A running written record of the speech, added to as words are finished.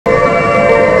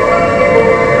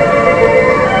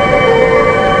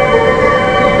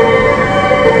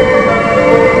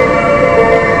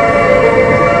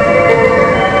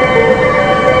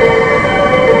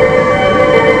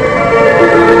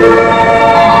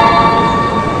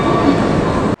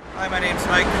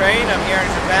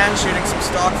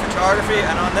photography,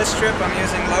 and on this trip I'm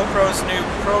using Lowepro's new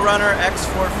Pro Runner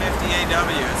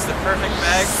X450AW. It's the perfect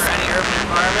bag for any urban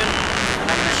environment, and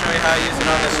I'm going to show you how I use it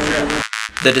on this trip.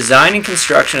 The design and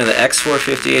construction of the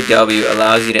X450AW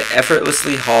allows you to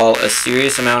effortlessly haul a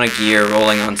serious amount of gear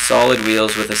rolling on solid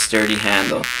wheels with a sturdy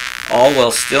handle, all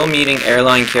while still meeting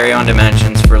airline carry-on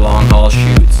dimensions for long-haul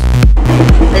shoots.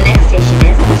 The next station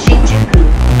is Shinjuku.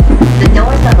 The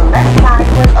doors on the left side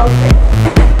will open.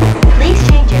 Please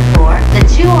change it for the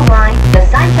Chuo line, the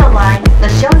Saikyo line, the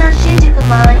Shonan Shinjuku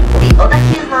line, the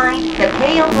Odakyu line, the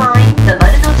Keio line, the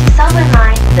Marunouchi subway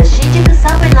line, the Shinjuku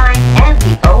subway line, and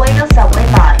the Ueno subway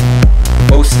line.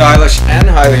 Both stylish and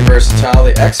highly versatile,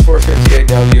 the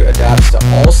X450AW adapts to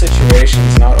all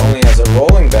situations, not only as a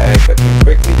rolling bag, but can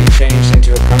quickly be changed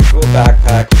into a comfortable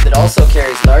backpack. It also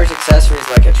carries large accessories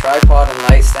like a tripod and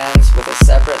light stands with a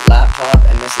separate laptop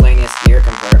and miscellaneous gear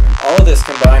compartment. All of this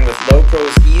combined with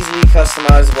Lowepro's easily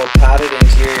customizable padded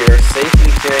interior,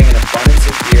 safely carrying an abundance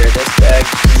of gear, this bag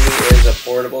truly is a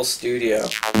portable studio.